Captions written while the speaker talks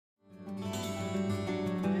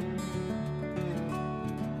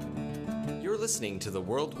listening to the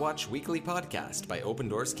World Watch Weekly podcast by Open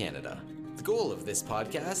Doors Canada. The goal of this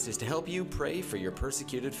podcast is to help you pray for your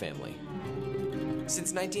persecuted family.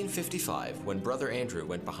 Since 1955, when Brother Andrew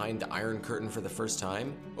went behind the Iron Curtain for the first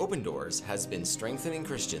time, Open Doors has been strengthening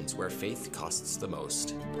Christians where faith costs the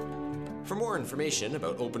most. For more information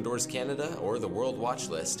about Open Doors Canada or the World Watch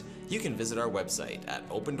List, you can visit our website at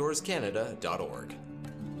opendoorscanada.org.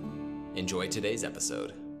 Enjoy today's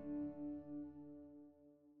episode.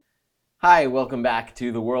 Hi, welcome back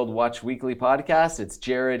to the World Watch Weekly podcast. It's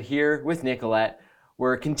Jared here with Nicolette.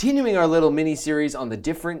 We're continuing our little mini-series on the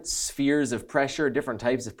different spheres of pressure, different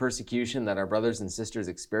types of persecution that our brothers and sisters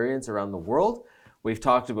experience around the world. We've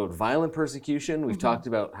talked about violent persecution. We've talked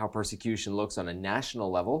about how persecution looks on a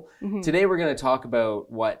national level. Today we're going to talk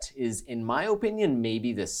about what is, in my opinion,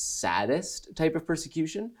 maybe the saddest type of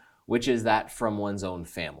persecution, which is that from one's own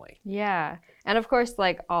family. Yeah, and of course,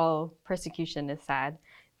 like all persecution is sad.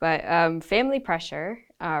 But family pressure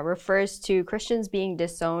refers to Christians being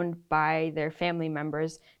disowned by their family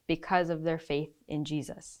members because of their faith in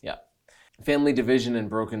Jesus. Yeah. Family division and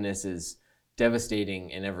brokenness is devastating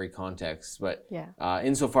in every context. But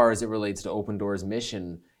insofar as it relates to Open Doors'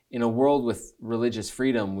 mission, in a world with religious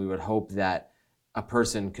freedom, we would hope that a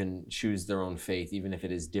person can choose their own faith, even if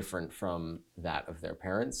it is different from that of their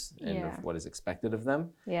parents and of what is expected of them,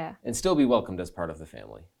 and still be welcomed as part of the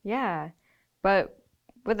family. Yeah, but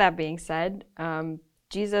with that being said,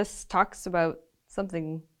 Jesus talks about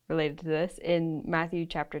something related to this in Matthew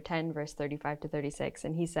chapter 10, verse 35 to 36.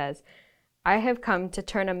 And he says, "I have come to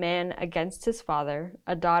turn a man against his father,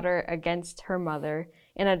 a daughter against her mother,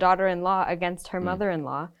 and a daughter-in-law against her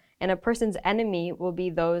mother-in-law. And a person's enemy will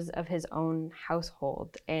be those of his own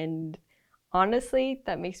household." And honestly,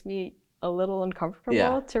 that makes me a little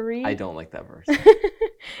uncomfortable to read. I don't like that verse.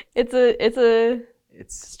 It's a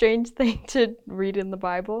strange thing to read in the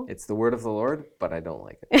Bible. It's the word of the Lord, but I don't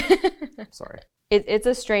like it. I'm sorry. It's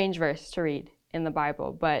a strange verse to read in the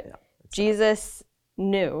Bible, but Jesus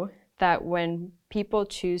knew that when people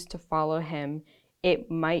choose to follow him, it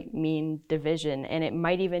might mean division, and it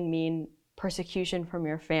might even mean persecution from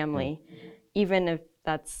your family, even if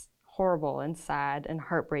that's horrible and sad and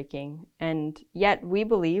heartbreaking. And yet we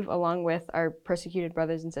believe, along with our persecuted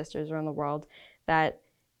brothers and sisters around the world, that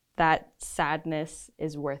sadness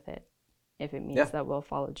is worth it if it means that we'll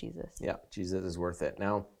follow Jesus. Yeah, Jesus is worth it.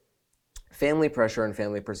 Now, family pressure and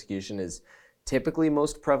family persecution is typically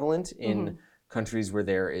most prevalent in countries where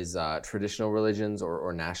there is traditional religions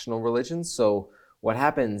or national religions. So what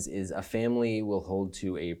happens is a family will hold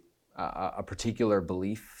to a particular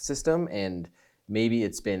belief system, and maybe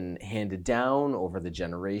it's been handed down over the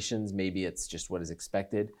generations. Maybe it's just what is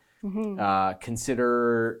expected.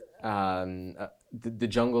 Consider the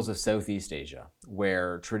jungles of Southeast Asia,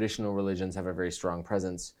 where traditional religions have a very strong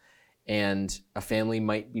presence, and a family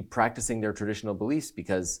might be practicing their traditional beliefs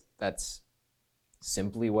because that's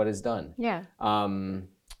simply what is done.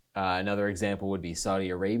 Another example would be Saudi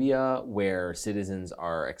Arabia, where citizens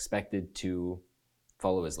are expected to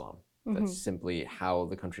follow Islam. That's simply how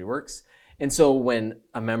the country works. And so when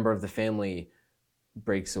a member of the family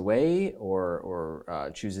breaks away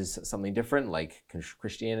or chooses something different, like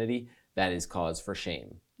Christianity, that is cause for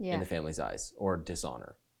shame in the family's eyes, or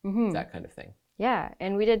dishonor, that kind of thing. Yeah,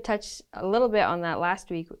 and we did touch a little bit on that last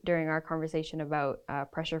week during our conversation about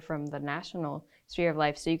pressure from the national sphere of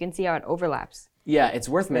life, so you can see how it overlaps. Yeah, it's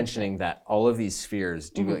worth mentioning that all of these spheres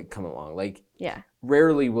do come along.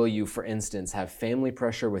 Rarely will you, for instance, have family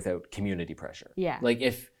pressure without community pressure. Like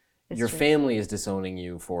if your family is disowning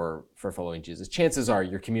you for following Jesus, chances are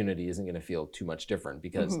your community isn't going to feel too much different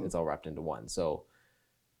because it's all wrapped into one. So,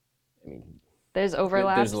 I mean, there's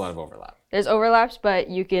overlaps. There's a lot of overlap. There's overlaps, but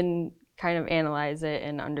you can kind of analyze it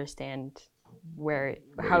and understand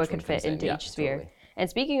how it could fit into each sphere. Totally. And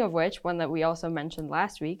speaking of which, one that we also mentioned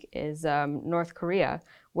last week is North Korea,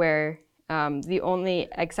 where the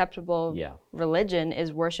only acceptable religion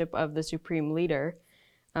is worship of the supreme leader.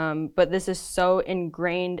 But this is so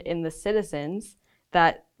ingrained in the citizens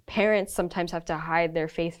that parents sometimes have to hide their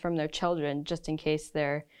faith from their children just in case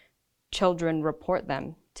their children report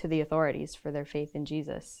them to the authorities for their faith in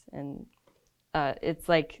Jesus. And it's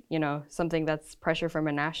like, something that's pressure from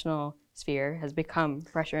a national sphere has become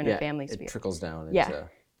pressure in a family sphere. It trickles down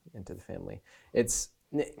into the family.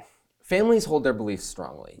 Families hold their beliefs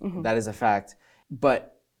strongly. That is a fact.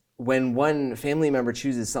 But when one family member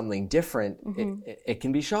chooses something different, it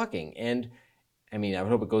can be shocking. And I mean, I would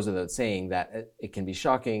hope it goes without saying that it can be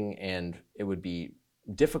shocking and it would be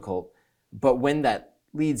difficult. But when that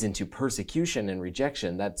leads into persecution and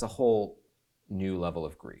rejection, that's a whole new level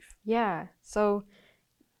of grief. Yeah. So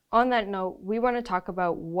on that note, we want to talk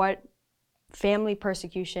about what family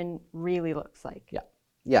persecution really looks like.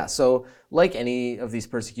 Yeah, so like any of these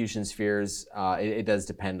persecution spheres, it does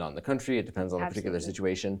depend on the country, it depends on the particular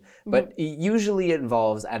situation, but usually it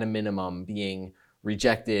involves, at a minimum, being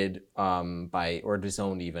rejected by, or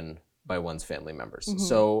disowned even, by one's family members.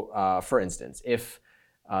 So, for instance, if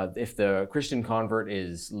the Christian convert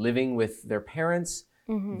is living with their parents,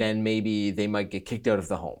 then maybe they might get kicked out of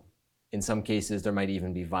the home. In some cases, there might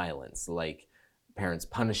even be violence, like parents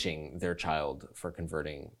punishing their child for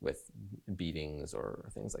converting with beatings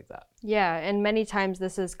or things like that. Yeah, and many times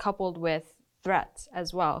this is coupled with threats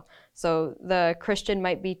as well. So the Christian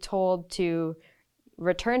might be told to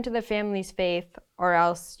return to the family's faith, or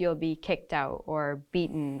else you'll be kicked out or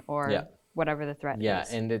beaten or whatever the threat is. Yeah,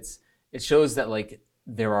 and it shows that like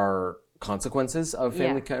there are consequences of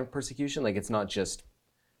family kind of persecution. Like it's not just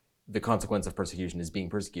the consequence of persecution is being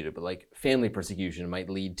persecuted, but like family persecution might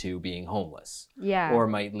lead to being homeless, or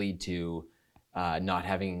might lead to not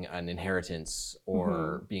having an inheritance,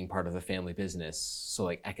 or being part of the family business. So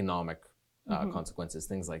like economic consequences,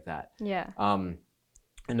 things like that.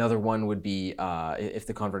 Another one would be if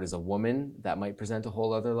the convert is a woman, that might present a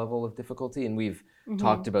whole other level of difficulty. And we've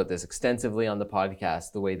talked about this extensively on the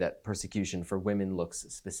podcast, the way that persecution for women looks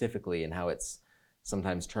specifically, and how it's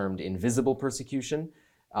sometimes termed invisible persecution.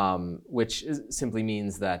 Which simply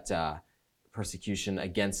means that persecution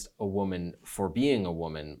against a woman for being a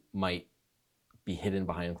woman might be hidden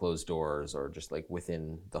behind closed doors, or just like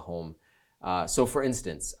within the home. So for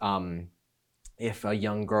instance, if a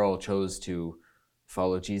young girl chose to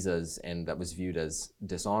follow Jesus and that was viewed as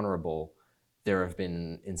dishonorable, there have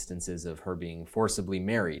been instances of her being forcibly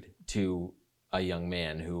married to a young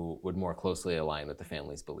man who would more closely align with the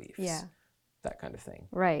family's beliefs. That kind of thing.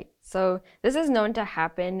 Right. So this is known to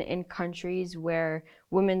happen in countries where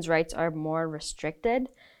women's rights are more restricted,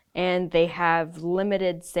 and they have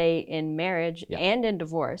limited say in marriage and in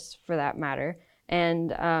divorce, for that matter.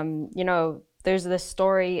 And, there's this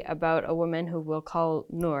story about a woman who we'll call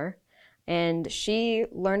Noor, and she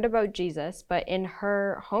learned about Jesus, but in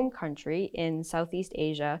her home country in Southeast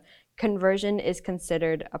Asia, conversion is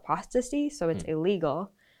considered apostasy, so it's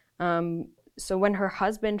illegal. So when her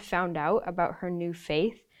husband found out about her new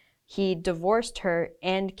faith, he divorced her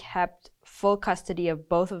and kept full custody of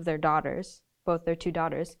both their two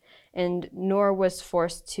daughters. And Noor was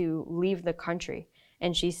forced to leave the country.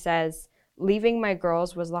 And she says, "Leaving my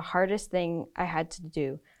girls was the hardest thing I had to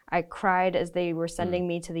do. I cried as they were sending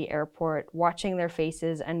me to the airport, watching their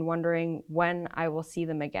faces and wondering when I will see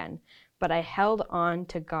them again. But I held on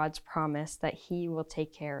to God's promise that He will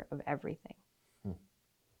take care of everything."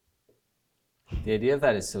 The idea of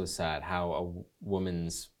that is so sad, how a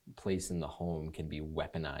woman's place in the home can be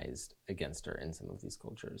weaponized against her in some of these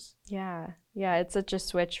cultures. Yeah, it's such a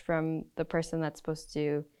switch from the person that's supposed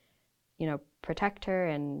to, protect her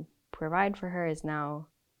and provide for her, is now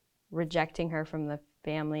rejecting her from the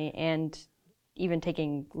family and even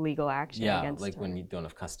taking legal action against her. Yeah, like when you don't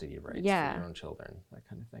have custody rights for your own children, that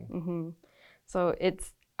kind of thing. So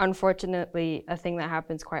it's unfortunately a thing that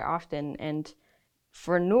happens quite often, and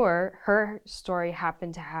for Noor, her story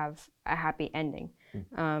happened to have a happy ending,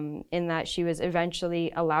 in that she was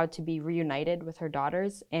eventually allowed to be reunited with her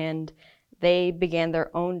daughters, and they began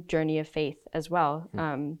their own journey of faith as well.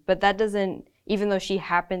 But that doesn't, even though she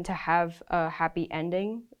happened to have a happy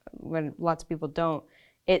ending, when lots of people don't,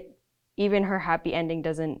 even her happy ending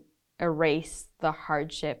doesn't erase the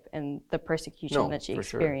hardship and the persecution that she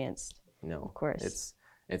experienced. Sure. No, of course.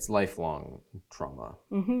 It's lifelong trauma,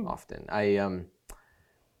 often.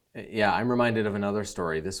 I'm reminded of another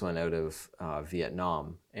story, this one out of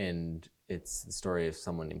Vietnam, and it's the story of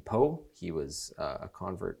someone named Po. He was a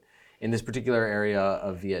convert. In this particular area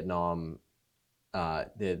of Vietnam,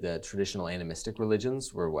 the traditional animistic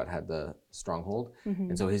religions were what had the stronghold,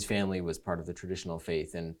 and so his family was part of the traditional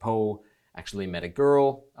faith, and Po actually met a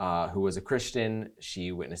girl who was a Christian.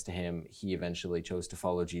 She witnessed to him. He eventually chose to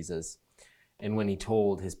follow Jesus, and when he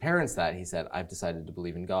told his parents that, he said, "I've decided to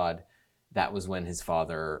believe in God," that was when his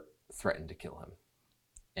father threatened to kill him.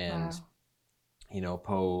 And,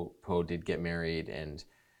 Po did get married and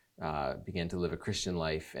began to live a Christian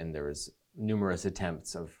life. And there was numerous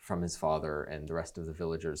attempts from his father and the rest of the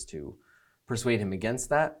villagers to persuade him against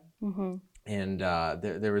that. And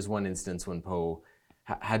there was one instance when Po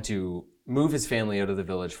had to move his family out of the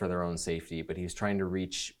village for their own safety, but he was trying to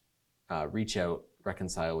reach out,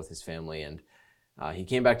 reconcile with his family. And he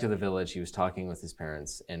came back to the village. He was talking with his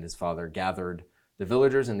parents, and his father gathered the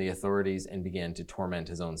villagers and the authorities and began to torment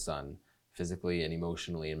his own son physically and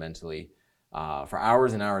emotionally and mentally for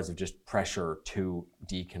hours and hours of just pressure to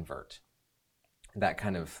deconvert. That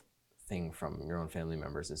kind of thing from your own family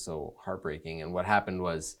members is so heartbreaking. And what happened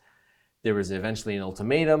was there was eventually an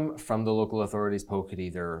ultimatum from the local authorities. Poe could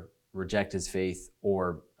either reject his faith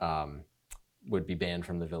or would be banned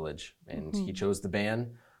from the village. And he chose the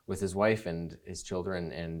ban with his wife and his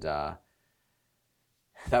children. And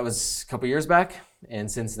that was a couple years back.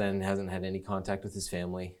 And since then hasn't had any contact with his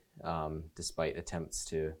family, despite attempts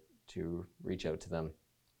to reach out to them.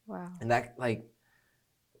 Wow. And that, like,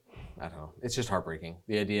 I don't know, it's just heartbreaking.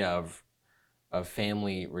 The idea of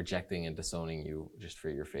family rejecting and disowning you just for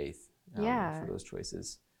your faith, for those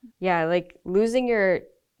choices. Yeah, like losing your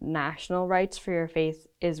national rights for your faith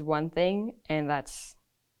is one thing, and that's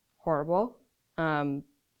horrible.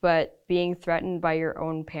 But being threatened by your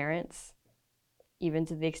own parents, even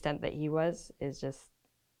to the extent that he was, is just...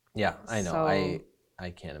 Yeah, I know. I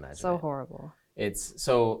can't imagine. So horrible. It's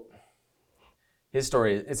so... His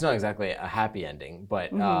story, it's not exactly a happy ending,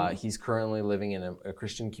 but he's currently living in a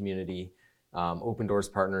Christian community. Open Doors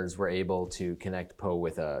partners were able to connect Poe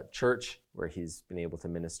with a church where he's been able to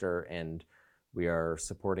minister, and we are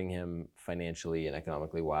supporting him financially and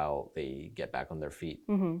economically while they get back on their feet.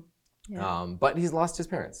 Yeah. But he's lost his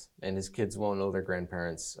parents, and his kids won't know their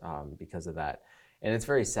grandparents because of that. And it's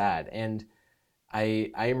very sad. And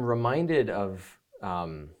I am reminded of...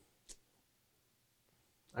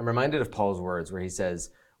 I'm reminded of Paul's words where he says,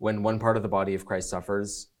 when one part of the body of Christ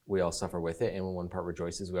suffers, we all suffer with it. And when one part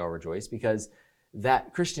rejoices, we all rejoice, because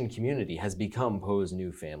that Christian community has become Poe's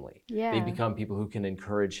new family. Yeah. They become people who can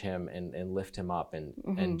encourage him and lift him up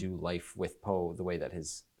and do life with Poe the way that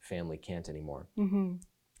his family can't anymore.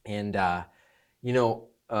 And,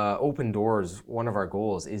 Open Doors, one of our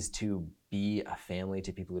goals is to be a family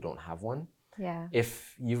to people who don't have one. Yeah.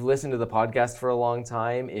 If you've listened to the podcast for a long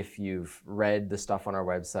time, if you've read the stuff on our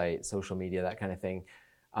website, social media, that kind of thing,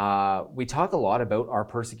 we talk a lot about our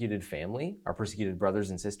persecuted family, our persecuted brothers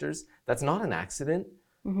and sisters. That's not an accident.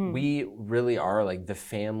 We really are like the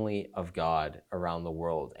family of God around the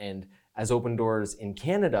world. And as Open Doors in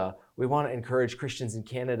Canada, we want to encourage Christians in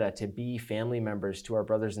Canada to be family members to our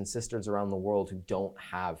brothers and sisters around the world who don't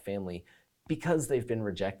have family because they've been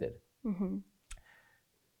rejected.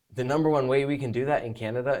 The number one way we can do that in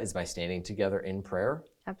Canada is by standing together in prayer.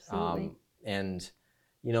 Absolutely. In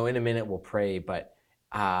a minute we'll pray, but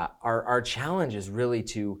our challenge is really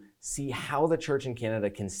to see how the church in Canada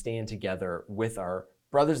can stand together with our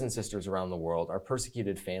brothers and sisters around the world, our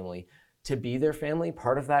persecuted family, to be their family.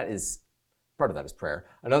 Part of that is prayer.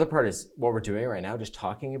 Another part is what we're doing right now, just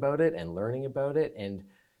talking about it and learning about it, and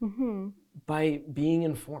by being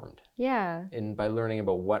informed. Yeah. And by learning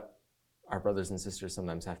about what our brothers and sisters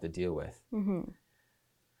sometimes have to deal with.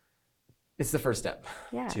 It's the first step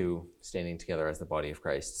to standing together as the body of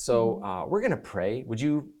Christ. So we're going to pray. Would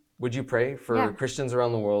you pray for Christians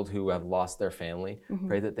around the world who have lost their family?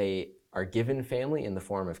 Pray that they are given family in the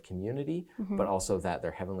form of community, but also that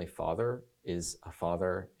their Heavenly Father is a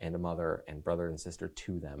father and a mother and brother and sister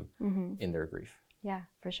to them in their grief. Yeah,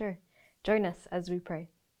 for sure. Join us as we pray.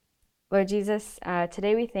 Lord Jesus,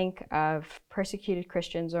 today we think of persecuted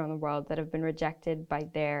Christians around the world that have been rejected by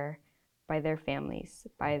their families,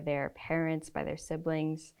 by their parents, by their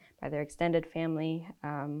siblings, by their extended family.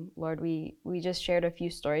 Lord, we just shared a few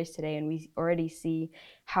stories today, and we already see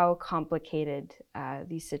how complicated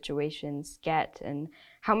these situations get and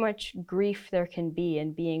how much grief there can be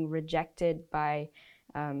in being rejected by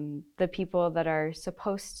the people that are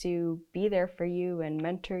supposed to be there for you and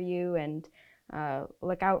mentor you and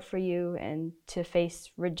look out for you, and to face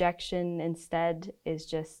rejection instead is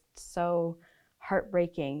just so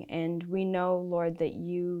heartbreaking. And we know, Lord, that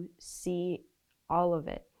you see all of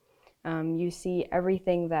it. You see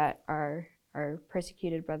everything that our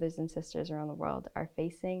persecuted brothers and sisters around the world are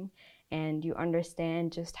facing, and you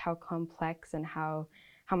understand just how complex and how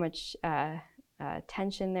much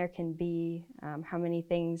tension there can be, how many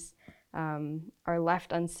things are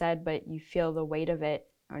left unsaid, but you feel the weight of it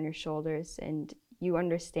on your shoulders, and you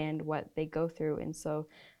understand what they go through. And so,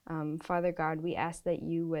 Father God, we ask that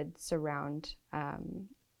you would surround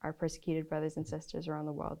our persecuted brothers and sisters around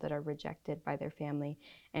the world that are rejected by their family.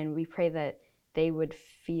 And we pray that they would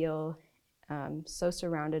feel so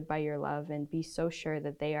surrounded by your love and be so sure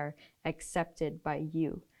that they are accepted by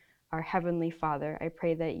you, our Heavenly Father. I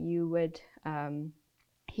pray that you would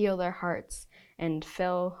heal their hearts and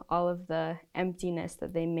fill all of the emptiness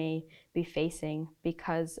that they may be facing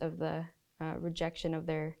because of the rejection of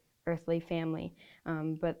their earthly family,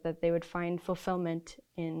 but that they would find fulfillment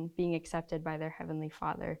in being accepted by their Heavenly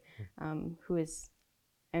Father, who is,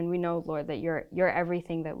 and we know, Lord, that you're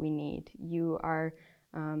everything that we need. You are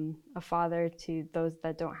a father to those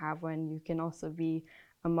that don't have one. You can also be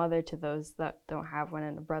a mother to those that don't have one,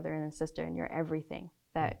 and a brother and a sister, and you're everything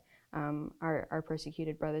that our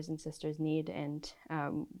persecuted brothers and sisters need. And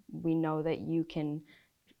we know that you can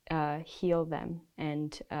heal them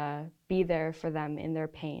and be there for them in their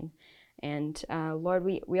pain. And Lord,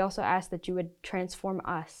 we also ask that you would transform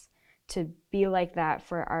us to be like that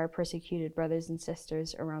for our persecuted brothers and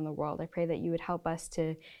sisters around the world. I pray that you would help us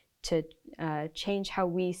to change how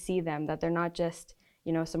we see them, that they're not just,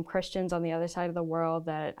 some Christians on the other side of the world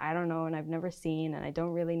that I don't know and I've never seen and I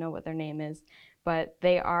don't really know what their name is, but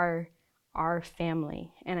they are our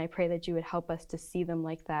family. And I pray that you would help us to see them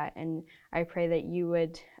like that. And I pray that you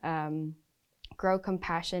would grow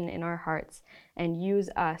compassion in our hearts and use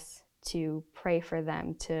us to pray for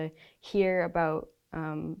them, to hear about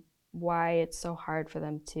why it's so hard for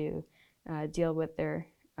them to deal with their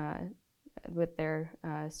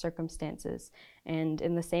circumstances. And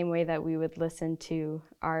in the same way that we would listen to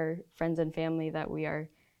our friends and family that we are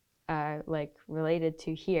related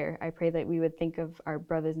to here, I pray that we would think of our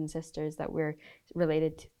brothers and sisters that we're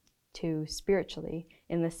related to spiritually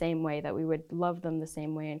in the same way, that we would love them the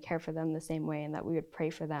same way and care for them the same way, and that we would pray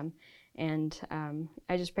for them. And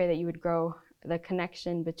I just pray that you would grow the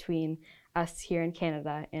connection between us here in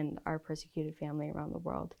Canada and our persecuted family around the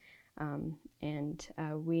world.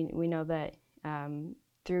 We know that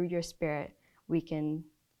through your Spirit we can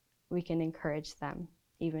encourage them,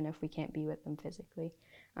 even if we can't be with them physically.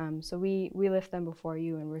 So we lift them before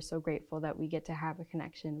you, and we're so grateful that we get to have a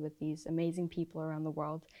connection with these amazing people around the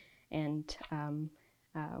world. And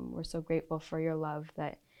we're so grateful for your love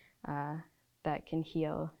that can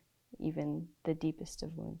heal even the deepest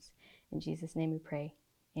of wounds. In Jesus' name we pray.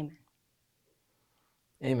 Amen.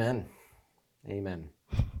 Amen. Amen.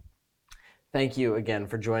 Thank you again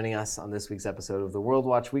for joining us on this week's episode of the World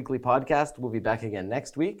Watch Weekly podcast. We'll be back again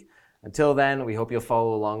next week. Until then, we hope you'll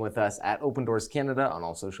follow along with us at Open Doors Canada on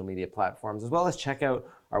all social media platforms, as well as check out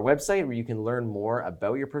our website where you can learn more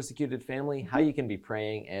about your persecuted family, how you can be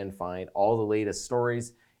praying, and find all the latest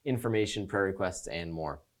stories, information, prayer requests, and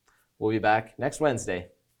more. We'll be back next Wednesday.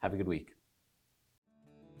 Have a good week.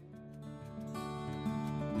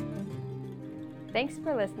 Thanks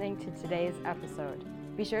for listening to today's episode.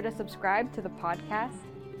 Be sure to subscribe to the podcast,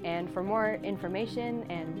 and for more information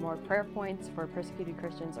and more prayer points for persecuted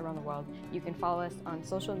Christians around the world, you can follow us on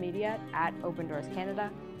social media at Open Doors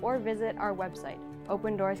Canada, or visit our website,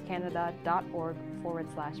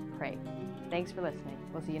 opendoorscanada.org/pray. Thanks for listening.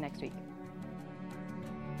 We'll see you next week.